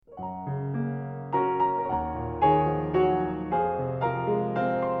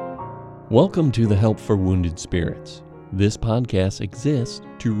Welcome to the Help for Wounded Spirits. This podcast exists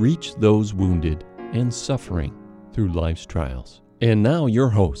to reach those wounded and suffering through life's trials. And now your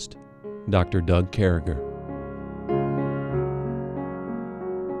host, Dr. Doug Carriger.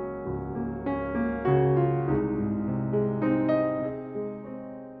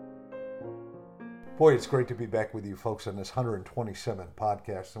 Boy, it's great to be back with you folks on this 127th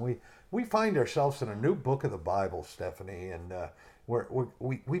podcast. And we find ourselves in a new book of the Bible, Stephanie, and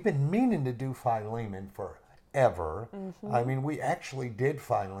we've been meaning to do Philemon forever. Mm-hmm. I mean, we actually did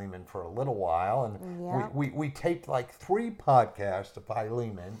Philemon for a little while, and we taped like 3 podcasts of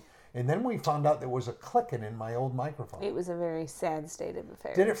Philemon, and then we found out there was a clicking in my old microphone. It was a very sad state of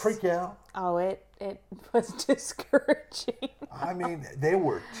affairs. Did it freak you out? Oh, it was discouraging. I mean, there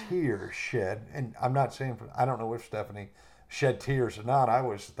were tears shed, and I'm not saying, I don't know if Stephanie shed tears or not. I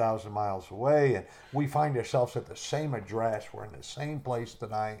was 1,000 miles away, and we find ourselves at the same address. We're in the same place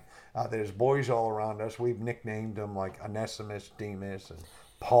tonight. There's boys all around us. We've nicknamed them like Onesimus, Demas, and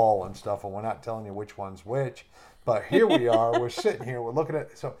Paul and stuff, and we're not telling you which one's which. But here we are. We're sitting here. We're looking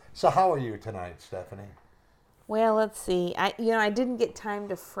at. So how are you tonight, Stephanie? Well, let's see. I didn't get time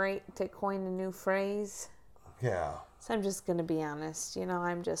to coin a new phrase. Yeah. So I'm just going to be honest.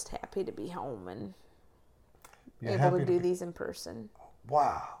 I'm just happy to be home and You're able to do these in person.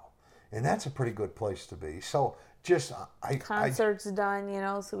 Wow. And that's a pretty good place to be. So concert's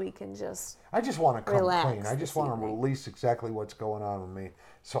done, so we can just I just want to come relax clean. I just want to release exactly what's going on with me.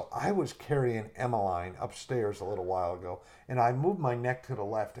 So I was carrying Emmeline upstairs a little while ago, and I moved my neck to the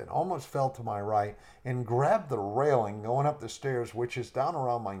left and almost fell to my right and grabbed the railing going up the stairs, which is down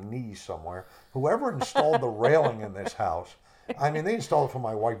around my knees somewhere. Whoever installed the railing in this house, I mean, they installed it for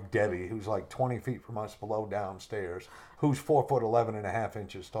my wife, Debbie, who's like 20 feet from us below downstairs, who's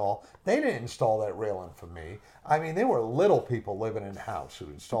 4'11.5" tall. They didn't install that railing for me. I mean, there were little people living in the house who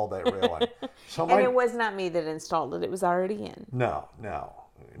installed that railing. And it was not me that installed it. It was already in. No.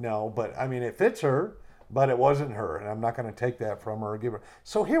 But I mean, it fits her, but it wasn't her. And I'm not going to take that from her or give her.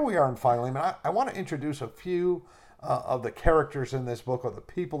 So here we are in Philemon. I want to introduce a few of the characters in this book, or the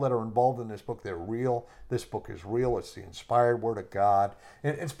people that are involved in this book. They're real. This book is real. It's the inspired word of God.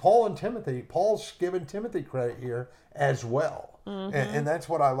 And it's Paul and Timothy. Paul's given Timothy credit here as well. Mm-hmm. And that's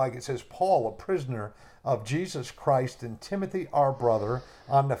what I like. It says, Paul, a prisoner of Jesus Christ, and Timothy, our brother,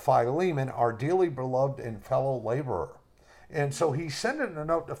 unto Philemon, our dearly beloved and fellow laborer. And so he's sending a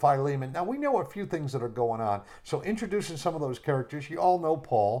note to Philemon. Now, we know a few things that are going on. So introducing some of those characters, you all know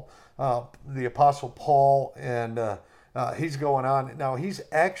Paul, the Apostle Paul, and he's going on. Now, he's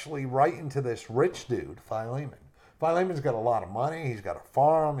actually writing to this rich dude, Philemon. Philemon's got a lot of money. He's got a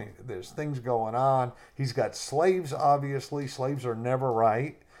farm. There's things going on. He's got slaves, obviously. Slaves are never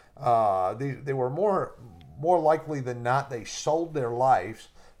right. They were more likely than not, they sold their lives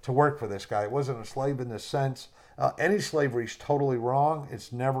to work for this guy. It wasn't a slave in the sense. Any slavery is totally wrong.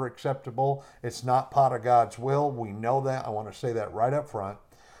 It's never acceptable. It's not part of God's will. We know that. I want to say that right up front.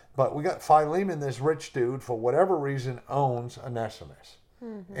 But we got Philemon, this rich dude, for whatever reason, owns Onesimus.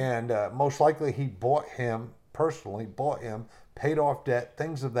 Mm-hmm. And most likely he personally bought him, paid off debt,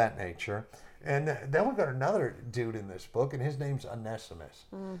 things of that nature. And then we've got another dude in this book, and his name's Onesimus.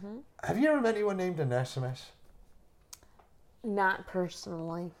 Mm-hmm. Have you ever met anyone named Onesimus? Not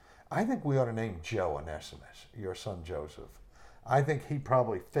personally. I think we ought to name Joe Onesimus, your son Joseph. I think he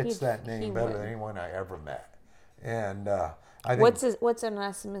probably fits that name better than anyone I ever met. And I think what's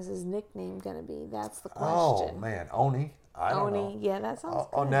Onesimus's nickname going to be? That's the question. Oh man, Oni. I don't know. Yeah, that sounds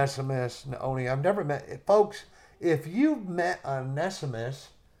good. Onesimus, Oni. I've never met folks. If you've met Onesimus,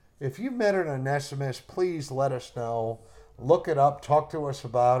 please let us know. Look it up. Talk to us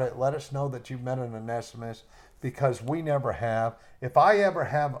about it. Let us know that you've met an Onesimus, because we never have. If I ever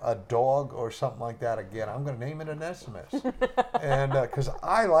have a dog or something like that again, I'm going to name it Onesimus. And because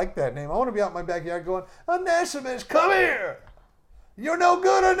I like that name. I want to be out in my backyard going, Onesimus, come here. You're no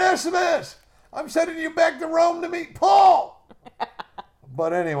good, Onesimus. I'm sending you back to Rome to meet Paul.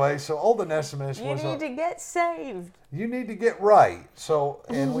 But anyway, so old Onesimus You need to get saved. You need to get right. So,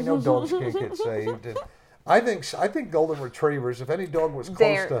 and we know dogs can't get saved. And I think golden retrievers, if any dog was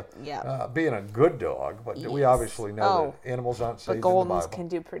close to being a good dog, but we obviously know that animals aren't saved in the Bible. But Goldens can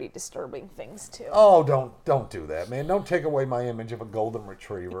do pretty disturbing things too. Oh, don't do that, man. Don't take away my image of a golden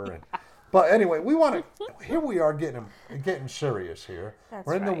retriever. But anyway, here we are getting serious here.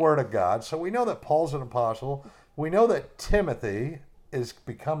 We're in the Word of God. So we know that Paul's an apostle. We know that Timothy is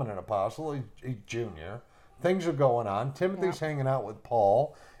becoming an apostle. He's junior. Things are going on. Timothy's hanging out with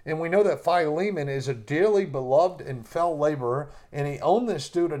Paul. And we know that Philemon is a dearly beloved and fellow laborer, and he owned this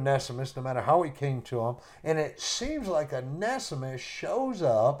dude Onesimus, no matter how he came to him. And it seems like Onesimus shows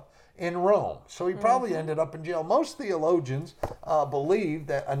up in Rome. So he probably ended up in jail. Most theologians believe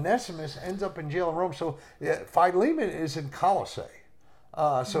that Onesimus ends up in jail in Rome. So Philemon is in Colossae.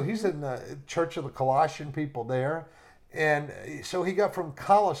 So he's in the church of the Colossian people there. And so he got from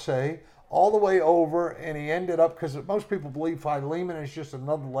Colossae all the way over, and he ended up, because most people believe Philemon is just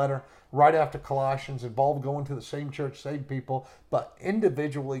another letter right after Colossians, involved going to the same church, same people, but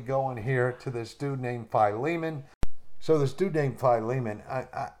individually going here to this dude named Philemon. So this dude named Philemon,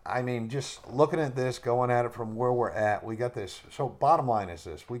 I mean, just looking at this, going at it from where we're at, we got this. So bottom line is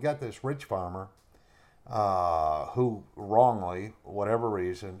this: we got this rich farmer who wrongly, whatever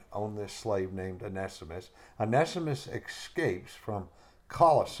reason, owned this slave named Onesimus. Onesimus escapes from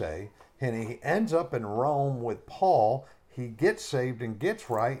Colossae, and he ends up in Rome with Paul. He gets saved and gets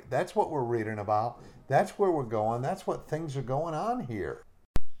right. That's what we're reading about. That's where we're going. That's what things are going on here.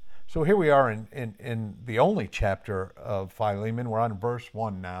 So here we are in the only chapter of Philemon. We're on verse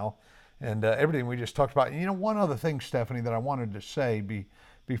 1 now. And everything we just talked about. And one other thing, Stephanie, that I wanted to say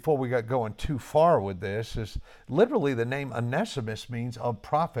before we got going too far with this is literally the name Onesimus means of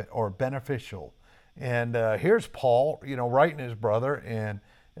profit or beneficial. And here's Paul, writing his brother and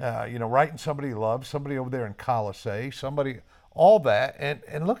writing somebody he loves, somebody over there in Colossae, somebody, all that.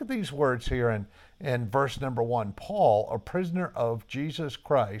 And look at these words here in verse number 1. Paul, a prisoner of Jesus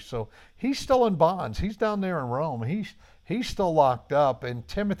Christ. So he's still in bonds. He's down there in Rome. He's still locked up. And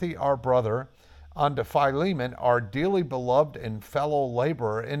Timothy, our brother, unto Philemon, our dearly beloved and fellow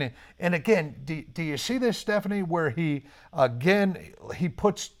laborer. And again, do you see this, Stephanie, where he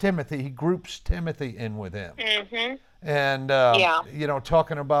puts Timothy, he groups Timothy in with him. Mm-hmm. And,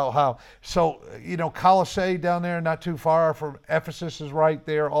 talking about how, Colossae down there, not too far from Ephesus is right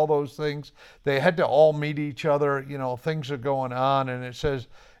there, all those things. They had to all meet each other, things are going on. And it says,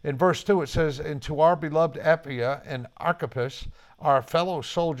 in verse 2, it says, and to our beloved Apphia and Archippus, our fellow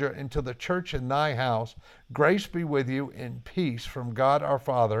soldier, into the church in thy house, grace be with you in peace from God our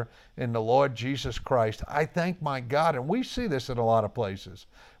Father and the Lord Jesus Christ. I thank my God. And we see this in a lot of places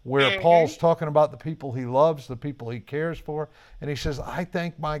where Paul's talking about the people he loves, the people he cares for. And he says, I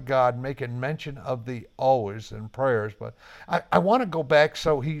thank my God, making mention of thee always in prayers. But I want to go back.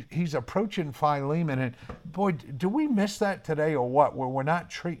 So he's approaching Philemon. And boy, do we miss that today or what? Where we're not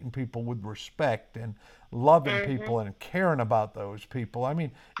treating people with respect and loving people and caring about those people. I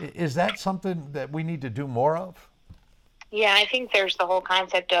mean, is that something that we need to do more of? Yeah, I think there's the whole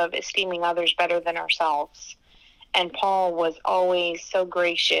concept of esteeming others better than ourselves. And Paul was always so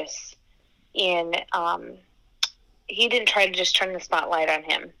gracious in, he didn't try to just turn the spotlight on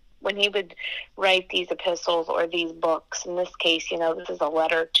him. When he would write these epistles or these books, in this case, this is a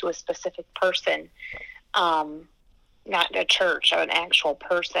letter to a specific person, not a church, an actual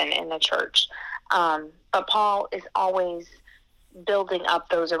person in the church. But Paul is always building up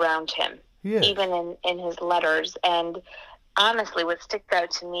those around him, even in his letters. And honestly, what sticks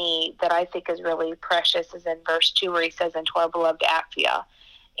out to me that I think is really precious is in verse 2 where he says, and to our beloved Apphia.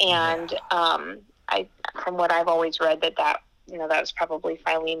 And from what I've always read, that was probably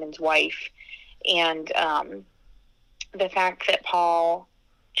Philemon's wife. And the fact that Paul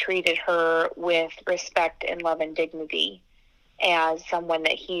treated her with respect and love and dignity as someone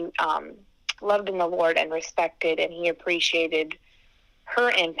that he loved in the Lord and respected, and he appreciated her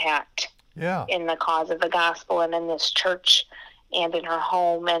impact in the cause of the gospel and in this church and in her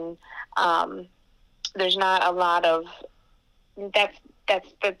home. And there's not a lot of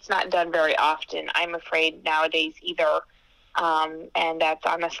that's not done very often, I'm afraid, nowadays either. And that's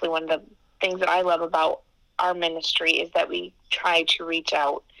honestly one of the things that I love about our ministry is that we try to reach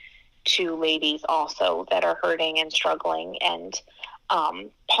out to ladies also that are hurting and struggling. And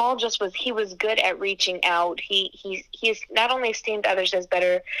Paul he was good at reaching out. He's not only esteemed others as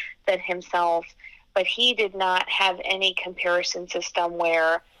better than himself, but he did not have any comparison system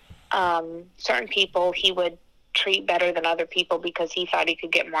where certain people he would treat better than other people because he thought he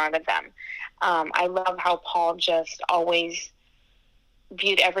could get more out of them. I love how Paul just always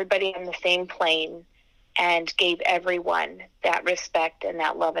viewed everybody on the same plane and gave everyone that respect and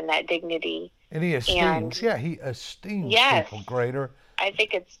that love and that dignity. And he esteems, he esteems people greater. I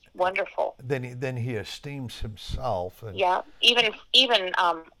think it's wonderful. Then he esteems himself. And even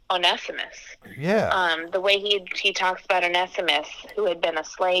Onesimus. The way he talks about Onesimus, who had been a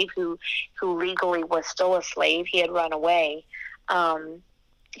slave, who legally was still a slave, he had run away.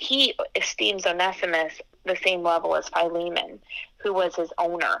 He esteems Onesimus the same level as Philemon, who was his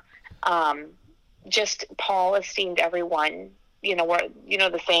owner. Just Paul esteemed everyone.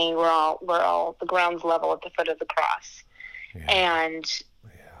 The saying, we're all the ground's level at the foot of the cross. And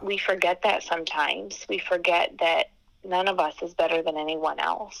we forget that sometimes. We forget that none of us is better than anyone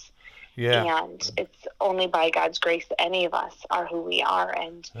else. Yeah. And it's only by God's grace that any of us are who we are.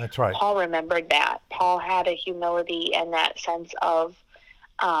 And that's right. Paul remembered that. Paul had a humility and that sense of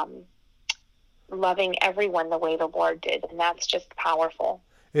loving everyone the way the Lord did. And that's just powerful.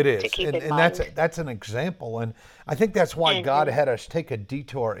 It is. To keep in and mind. that's an example. And I think that's why God had us take a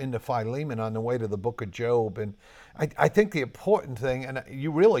detour into Philemon on the way to the book of Job. And I think the important thing, and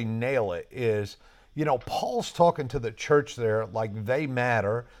you really nail it, is, Paul's talking to the church there like they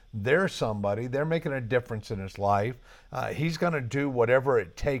matter. They're somebody. They're making a difference in his life. He's going to do whatever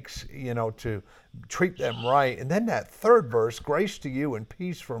it takes, to treat them right. And then that third verse, grace to you and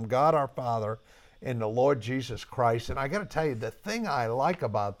peace from God our Father and the Lord Jesus Christ. And I got to tell you, the thing I like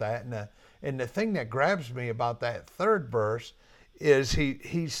about that, and the thing that grabs me about that third verse, is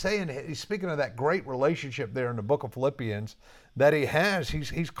he's speaking of that great relationship there in the book of Philippians that he has.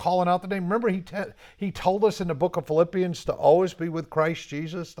 He's calling out the name. Remember, he told us in the book of Philippians to always be with Christ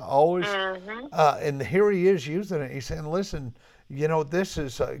Jesus, to always, and here he is using it. He's saying, listen, this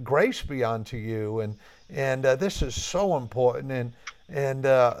is grace be unto you, and this is so important. And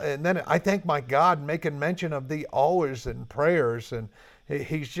then I thank my God making mention of the always in prayers, and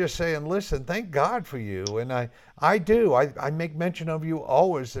he's just saying, listen, thank God for you. And I do. I make mention of you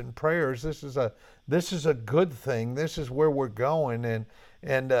always in prayers. This is a good thing. This is where we're going.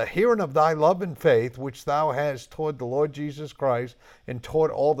 And hearing of thy love and faith, which thou hast toward the Lord Jesus Christ and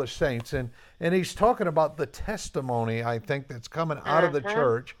toward all the saints. And he's talking about the testimony, I think, that's coming out of the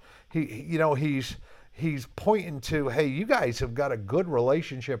church. He's pointing to, hey, you guys have got a good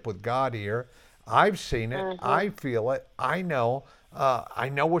relationship with God here. I've seen it. I feel it. I know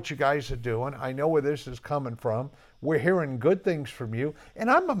what you guys are doing. I know where this is coming from. We're hearing good things from you. And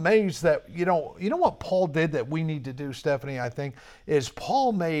I'm amazed that, you know what Paul did that we need to do, Stephanie, I think, is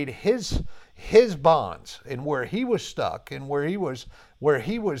Paul made his bonds and where he was stuck and where he was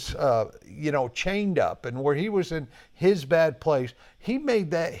chained up and where he was in his bad place. He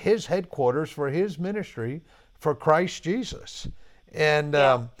made that his headquarters for his ministry for Christ Jesus. And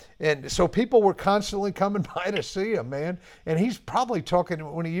so people were constantly coming by to see him, man. And he's probably talking,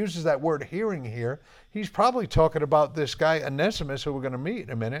 when he uses that word hearing here, he's probably talking about this guy Onesimus, who we're going to meet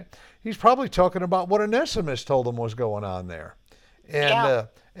in a minute. He's probably talking about what Onesimus told him was going on there.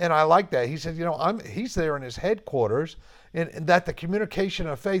 And I like that. He said, he's there in his headquarters, and that the communication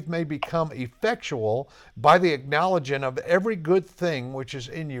of faith may become effectual by the acknowledging of every good thing which is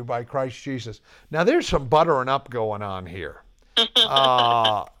in you by Christ Jesus. Now, there's some buttering up going on here. He's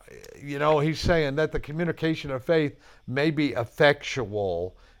saying that the communication of faith may be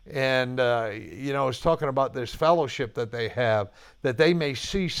effectual. And, he's talking about this fellowship that they have, that they may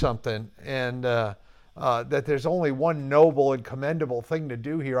see something, and that there's only one noble and commendable thing to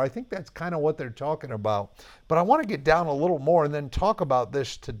do here. I think that's kind of what they're talking about. But I want to get down a little more and then talk about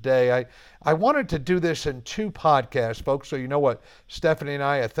this today. I wanted to do this in 2 podcasts, folks, so you know what Stephanie and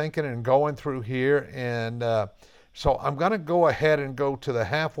I are thinking and going through here. And so I'm going to go ahead and go to the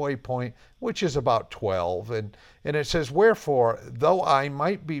halfway point, which is about 12. And it says, wherefore, though I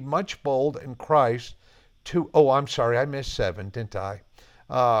might be much bold in Christ I missed 7, didn't I?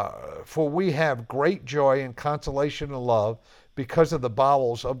 For we have great joy and consolation and love because of the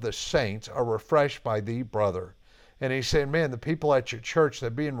bowels of the saints are refreshed by thee, brother. And he's saying, man, the people at your church, they're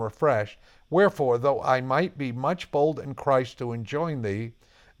being refreshed. Wherefore, though I might be much bold in Christ to enjoin thee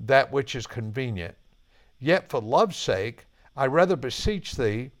that which is convenient, yet for love's sake, I rather beseech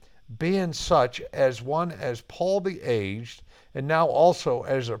thee, being such as one as Paul the aged, and now also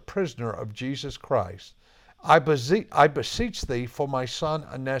as a prisoner of Jesus Christ, I beseech thee for my son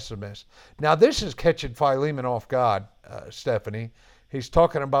Onesimus. Now this is catching Philemon off guard, Stephanie. He's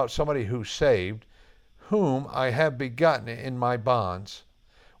talking about somebody who's saved, whom I have begotten in my bonds,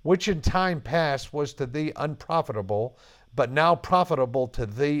 which in time past was to thee unprofitable, but now profitable to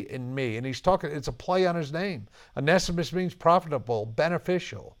thee and me. And he's talking, it's a play on his name. Onesimus means profitable,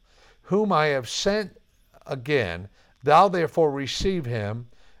 beneficial, whom I have sent again. Thou therefore receive him,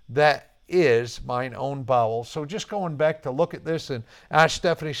 that is mine own bowels. So just going back to look at this and ask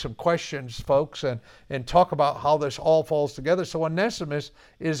Stephanie some questions, folks, and talk about how this all falls together. So Onesimus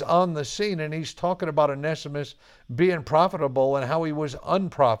is on the scene, and he's talking about Onesimus being profitable and how he was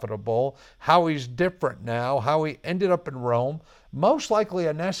unprofitable, how he's different now, how he ended up in Rome. Most likely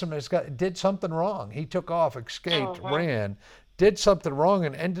Onesimus did something wrong. He took off, escaped, ran, did something wrong,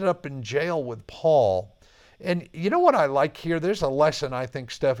 and ended up in jail with Paul. And you know what I like here? There's a lesson, I think,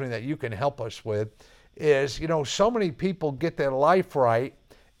 Stephanie, that you can help us with, is, so many people get their life right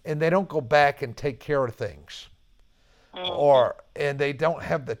and they don't go back and take care of things. Or and they don't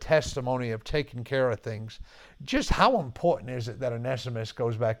have the testimony of taking care of things. Just how important is it that Onesimus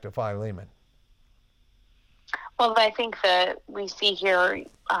goes back to Philemon? Well, I think that we see here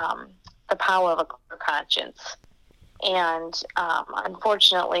the power of a clear conscience. And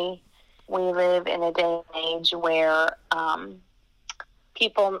unfortunately, we live in a day and age where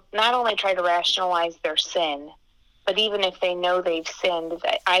people not only try to rationalize their sin, but even if they know they've sinned,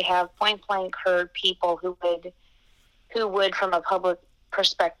 I have point blank heard people who would, from a public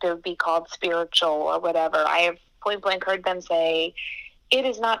perspective, be called spiritual or whatever. I have point blank heard them say, it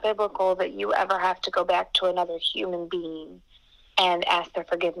is not biblical that you ever have to go back to another human being and ask their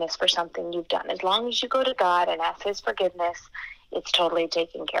forgiveness for something you've done. As long as you go to God and ask his forgiveness, it's totally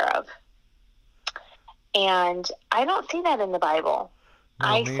taken care of. And I don't see that in the Bible. No,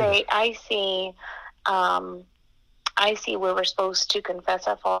 I see where we're supposed to confess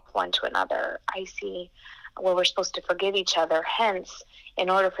our faults one to another. I see where we're supposed to forgive each other. Hence, in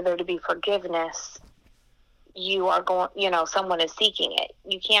order for there to be forgiveness, someone is seeking it.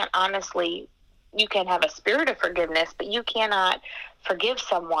 You can have a spirit of forgiveness, but you cannot forgive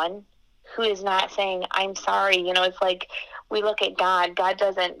someone who is not saying, I'm sorry. It's like we look at God.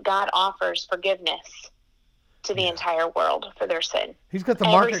 God offers forgiveness to the entire world for their sin. He's got the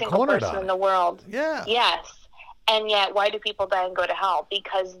market cornered on. Every single person in the world. Yeah. Yes. And yet, why do people die and go to hell?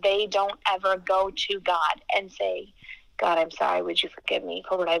 Because they don't ever go to God and say, God, I'm sorry. Would you forgive me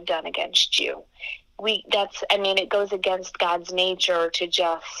for what I've done against you? It goes against God's nature to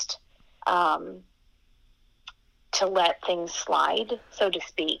just, to let things slide, so to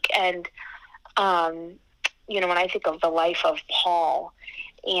speak. And, when I think of the life of Paul,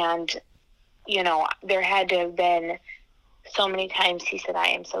 and, there had to have been so many times he said, I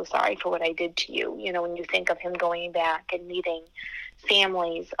am so sorry for what I did to you. When you think of him going back and meeting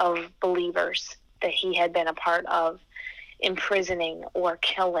families of believers that he had been a part of imprisoning or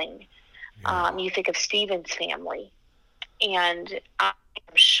killing. Yeah. You think of Stephen's family. And I'm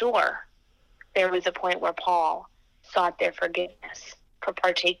sure there was a point where Paul sought their forgiveness for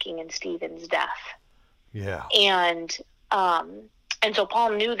partaking in Stephen's death. Yeah. And so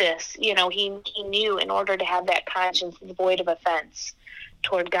Paul knew this. He knew in order to have that conscience void of offense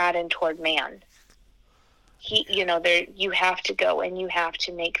toward God and toward man, you have to go and you have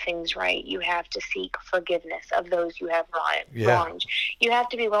to make things right. You have to seek forgiveness of those you have wronged. You have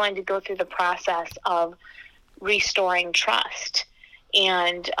to be willing to go through the process of restoring trust.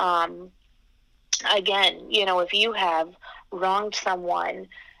 And again, if you have wronged someone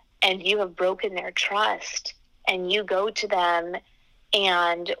and you have broken their trust and you go to them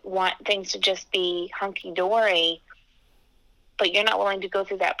and want things to just be hunky-dory, but you're not willing to go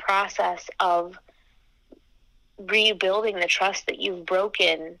through that process of rebuilding the trust that you've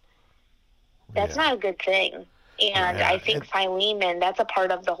broken, that's not a good thing. And I think Philemon, that's a part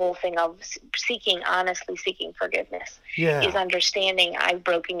of the whole thing of honestly seeking forgiveness, is understanding I've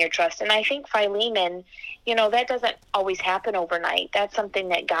broken your trust. And I think Philemon, that doesn't always happen overnight. That's something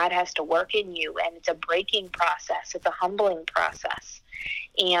that God has to work in you, and it's a breaking process. It's a humbling process.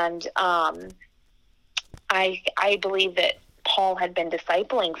 And I believe that Paul had been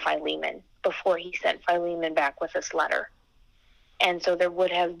discipling Philemon before he sent Philemon back with this letter. And so there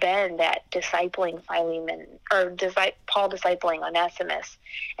would have been that discipling Philemon, or Paul discipling Onesimus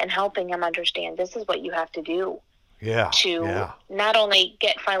and helping him understand this is what you have to do to not only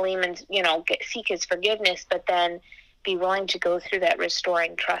get Philemon's, seek his forgiveness, but then be willing to go through that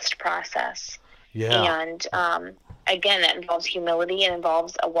restoring trust process. Yeah. And again, that involves humility. It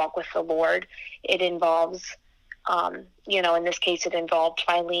involves a walk with the Lord. It involves, in this case, it involved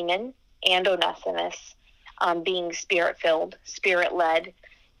Philemon and Onesimus. Being spirit-filled, spirit-led.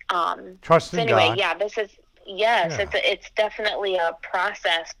 Trust in God. Yeah, this is, it's definitely a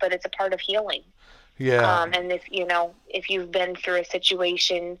process, but it's a part of healing. Yeah. And if you've been through a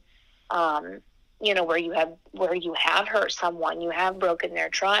situation, where you have hurt someone, you have broken their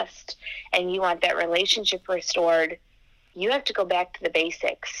trust, and you want that relationship restored, you have to go back to the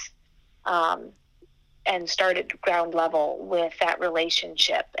basics. And start at ground level with that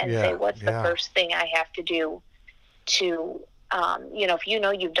relationship and say, what's the first thing I have to do to,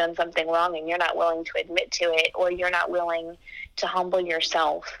 if you've done something wrong and you're not willing to admit to it, or you're not willing to humble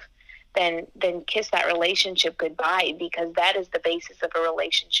yourself, then kiss that relationship goodbye, because that is the basis of a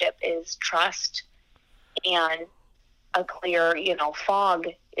relationship, is trust. And a clear, fog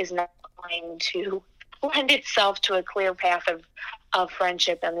is not going to lend itself to a clear path of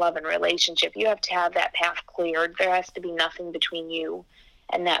friendship and love and relationship. You have to have that path cleared. There has to be nothing between you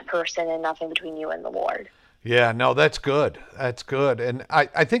and that person, and nothing between you and the Lord. Yeah, no, that's good. That's good. And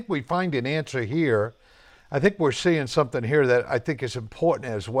I think we find an answer here I think we're seeing something here that I think is important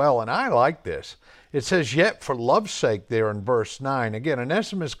as well, and I like this. It says, yet for love's sake there in verse 9. Again,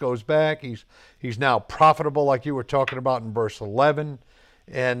 Onesimus goes back. He's now profitable, like you were talking about in verse 11.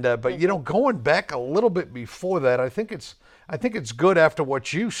 And but going back a little bit before that, I think it's good after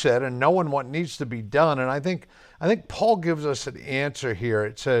what you said and knowing what needs to be done. And I think Paul gives us an answer here.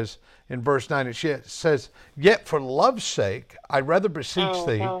 It says in verse 9, it says, yet for love's sake I rather beseech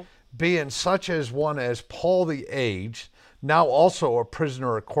thee, being such as one as Paul the aged, now also a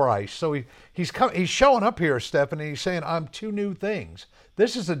prisoner of Christ. So he's showing up here, Stephanie. He's saying, I'm two new things.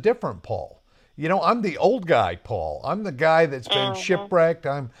 This is a different Paul. I'm the old guy, Paul. I'm the guy that's been shipwrecked.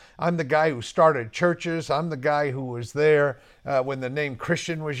 I'm the guy who started churches. I'm the guy who was there when the name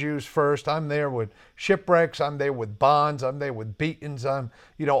Christian was used first. I'm there with shipwrecks. I'm there with bonds. I'm there with beatings.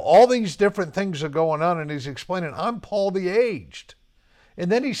 All these different things are going on. And he's explaining, I'm Paul the aged.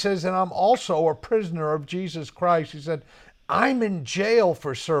 And then he says, and I'm also a prisoner of Jesus Christ. He said, I'm in jail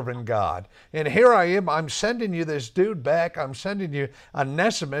for serving God. And here I am. I'm sending you this dude back. I'm sending you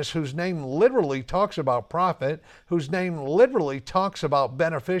Onesimus, whose name literally talks about prophet, whose name literally talks about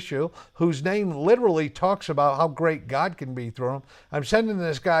beneficial, whose name literally talks about how great God can be through him. I'm sending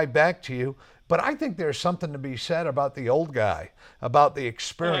this guy back to you. But I think there's something to be said about the old guy, about the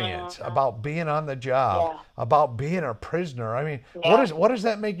experience, about being on the job, about being a prisoner. I mean, what does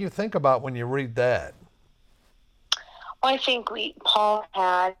that make you think about when you read that? Well, I think Paul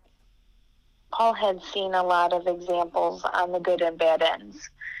had seen a lot of examples on the good and bad ends,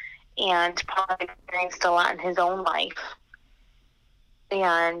 and Paul experienced a lot in his own life,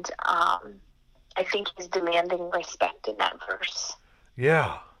 and I think he's demanding respect in that verse.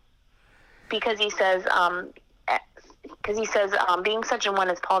 Yeah. Because he says, being such a one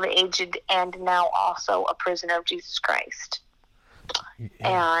as Paul the aged, and now also a prisoner of Jesus Christ.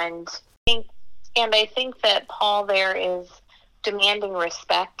 Yeah. And I think that Paul there is demanding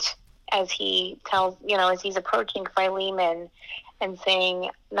respect as he tells, as he's approaching Philemon and saying,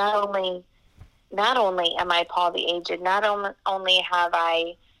 not only am I Paul the aged, not only have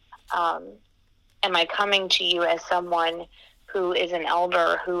am I coming to you as someone who is an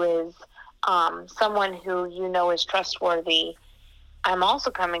elder, who is someone who is trustworthy, I'm also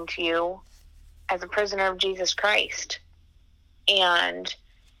coming to you as a prisoner of Jesus Christ. And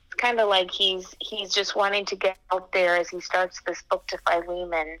it's kind of like he's just wanting to get out there as he starts this book to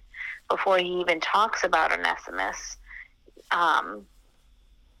Philemon before he even talks about Onesimus,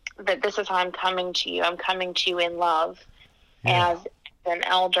 that this is how I'm coming to you. I'm coming to you in love as an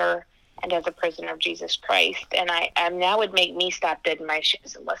elder and as a prisoner of Jesus Christ. And that would make me stop dead in my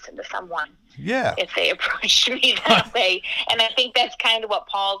shoes and listen to someone. Yeah. If they approached me that way. And I think that's kind of what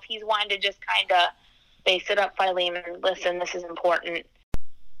he's wanting to just kind of, they sit up Philemon, listen, this is important.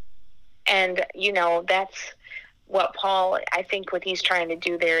 And, that's what Paul, I think what he's trying to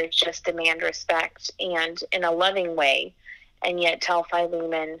do there is just demand respect and in a loving way, and yet tell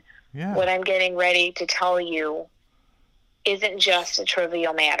Philemon, what I'm getting ready to tell you isn't just a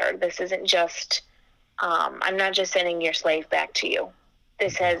trivial matter. This isn't just, I'm not just sending your slave back to you.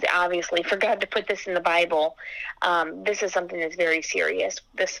 This has obviously, for God to put this in the Bible, this is something that's very serious,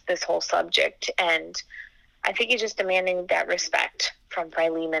 this whole subject. And I think he's just demanding that respect from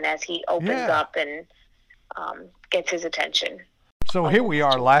Philemon as he opens up and gets his attention. So here we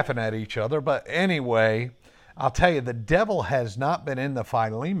are laughing at each other. But anyway, I'll tell you, the devil has not been in the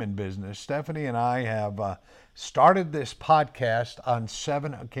Philemon business. Stephanie and I have started this podcast on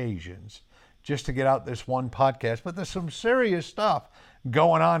 7 occasions just to get out this one podcast. But there's some serious stuff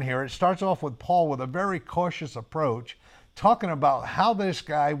going on here. It starts off with Paul with a very cautious approach, talking about how this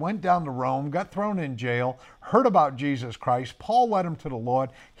guy went down to Rome, got thrown in jail, heard about Jesus Christ. Paul led him to the Lord.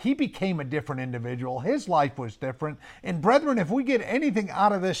 He became a different individual. His life was different. And brethren, if we get anything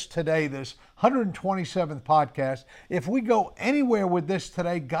out of this today, this 127th podcast, if we go anywhere with this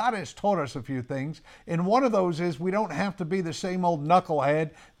today, God has taught us a few things. And one of those is we don't have to be the same old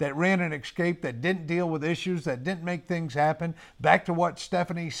knucklehead that ran and escaped, that didn't deal with issues, that didn't make things happen. Back to what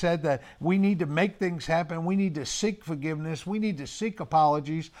Stephanie said, that we need to make things happen. We need to seek forgiveness. We need to seek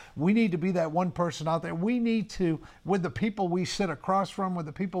apologies. We need to be that one person out there. We need to, with the people we sit across from, with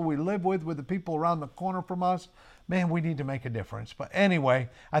the people we live with the people around the corner from us, man, we need to make a difference. But anyway,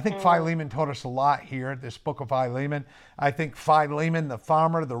 I think Philemon taught us a lot here, this book of Philemon. I think Philemon, the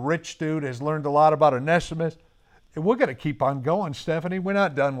farmer, the rich dude, has learned a lot about Onesimus. And we're going to keep on going, Stephanie. We're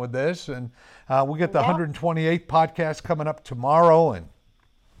not done with this. And we'll get the 128th podcast coming up tomorrow. And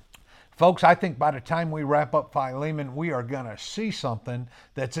folks, I think by the time we wrap up Philemon, we are going to see something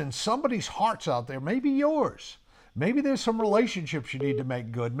that's in somebody's hearts out there, maybe yours. Maybe there's some relationships you need to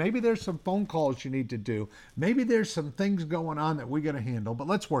make good. Maybe there's some phone calls you need to do. Maybe there's some things going on that we got to handle, but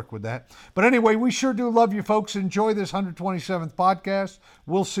let's work with that. But anyway, we sure do love you folks. Enjoy this 127th podcast.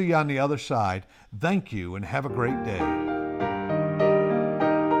 We'll see you on the other side. Thank you and have a great day.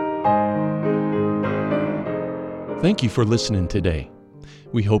 Thank you for listening today.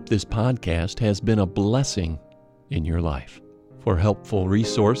 We hope this podcast has been a blessing in your life. For helpful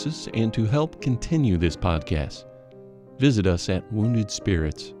resources and to help continue this podcast, visit us at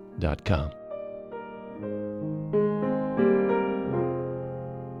woundedspirits.com.